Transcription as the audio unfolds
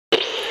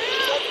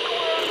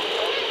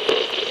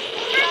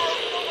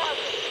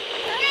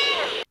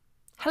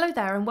Hello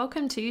there and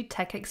welcome to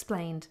Tech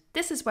Explained.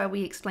 This is where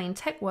we explain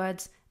tech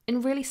words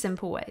in really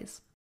simple ways.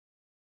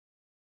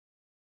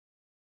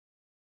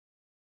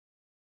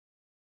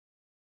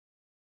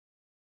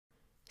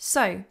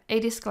 So,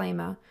 a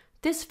disclaimer.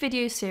 This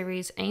video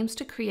series aims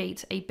to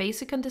create a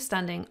basic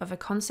understanding of a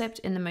concept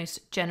in the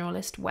most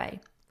generalist way.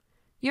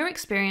 Your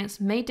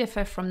experience may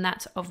differ from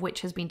that of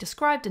which has been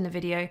described in the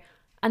video,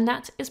 and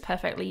that is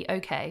perfectly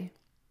okay.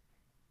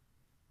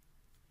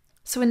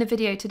 So in the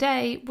video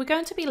today, we're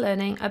going to be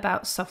learning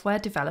about Software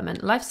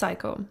Development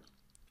Lifecycle,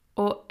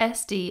 or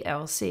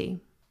SDLC.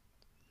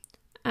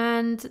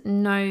 And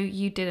no,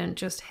 you didn't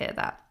just hear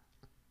that.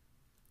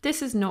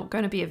 This is not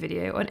going to be a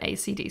video on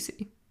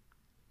AC/DC.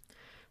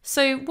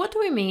 So what do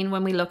we mean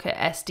when we look at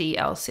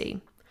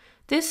SDLC?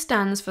 This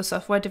stands for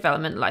Software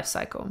Development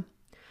Lifecycle.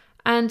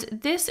 And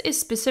this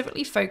is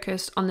specifically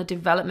focused on the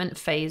development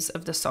phase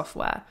of the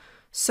software.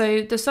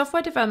 So the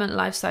software development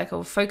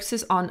lifecycle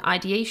focuses on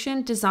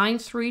ideation, design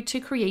through to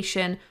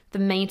creation, the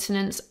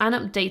maintenance and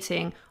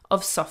updating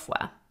of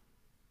software.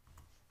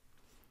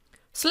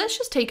 So let's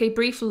just take a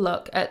brief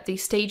look at the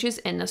stages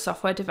in the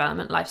software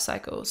development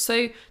lifecycle.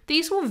 So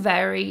these will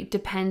vary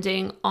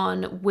depending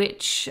on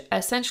which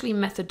essentially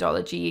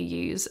methodology you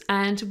use.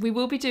 And we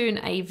will be doing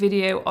a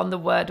video on the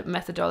word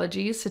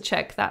methodologies, so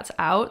check that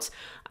out.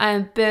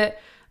 But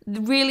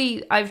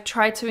really, I've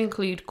tried to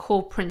include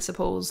core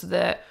principles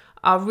that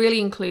are really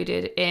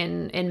included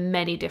in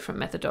many different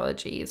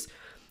methodologies.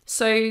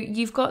 So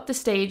you've got the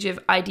stage of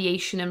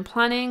ideation and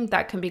planning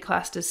that can be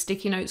classed as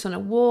sticky notes on a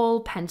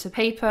wall, pen to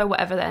paper,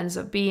 whatever that ends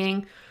up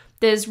being.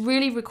 There's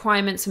really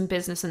requirements and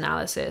business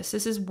analysis.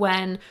 This is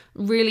when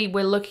really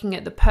we're looking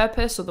at the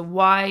purpose or the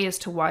why as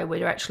to why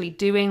we're actually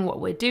doing what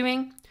we're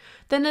doing.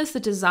 Then there's the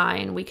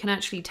design. We can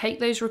actually take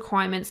those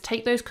requirements,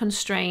 take those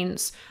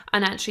constraints,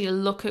 and actually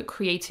look at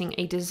creating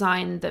a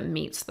design that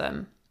meets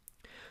them.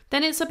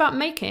 Then it's about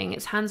making,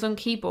 it's hands on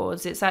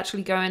keyboards, it's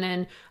actually going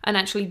in and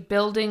actually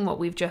building what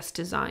we've just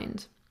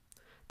designed.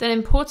 Then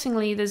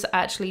importantly, there's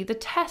actually the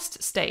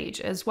test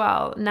stage as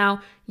well.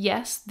 Now,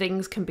 yes,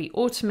 things can be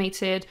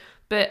automated,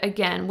 but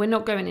again, we're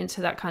not going into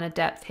that kind of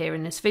depth here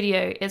in this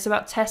video. It's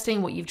about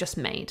testing what you've just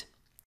made.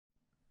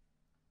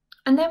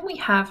 And then we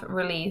have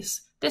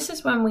release. This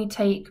is when we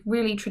take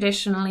really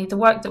traditionally the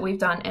work that we've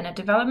done in a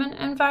development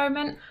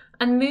environment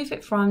and move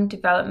it from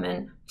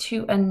development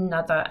to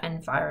another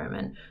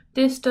environment.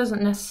 This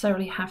doesn't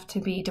necessarily have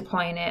to be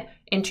deploying it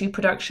into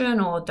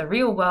production or the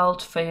real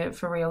world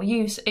for real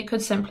use. It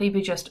could simply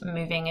be just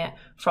moving it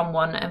from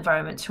one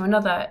environment to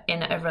another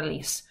in a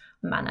release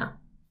manner.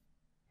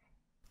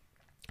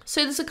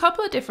 So there's a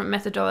couple of different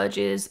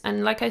methodologies,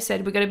 and like I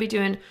said, we're going to be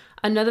doing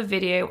another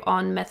video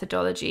on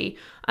methodology,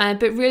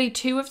 but really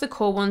two of the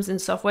core ones in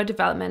software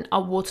development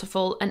are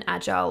Waterfall and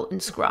Agile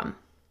and Scrum.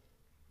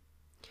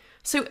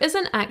 So as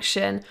an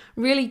action,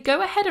 really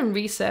go ahead and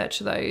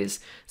research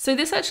those. So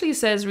this actually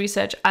says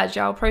research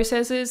agile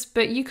processes,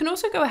 but you can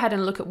also go ahead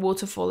and look at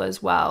Waterfall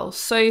as well.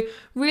 So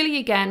really,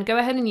 again, go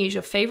ahead and use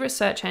your favorite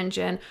search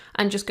engine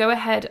and just go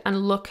ahead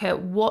and look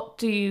at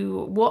what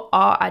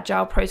are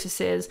agile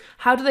processes?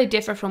 How do they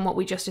differ from what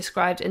we just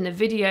described in the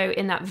video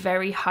in that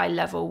very high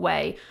level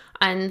way?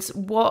 And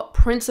what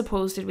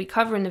principles did we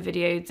cover in the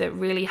video that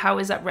really, how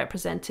is that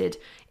represented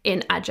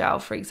in Agile,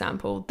 for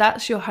example?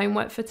 That's your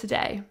homework for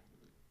today.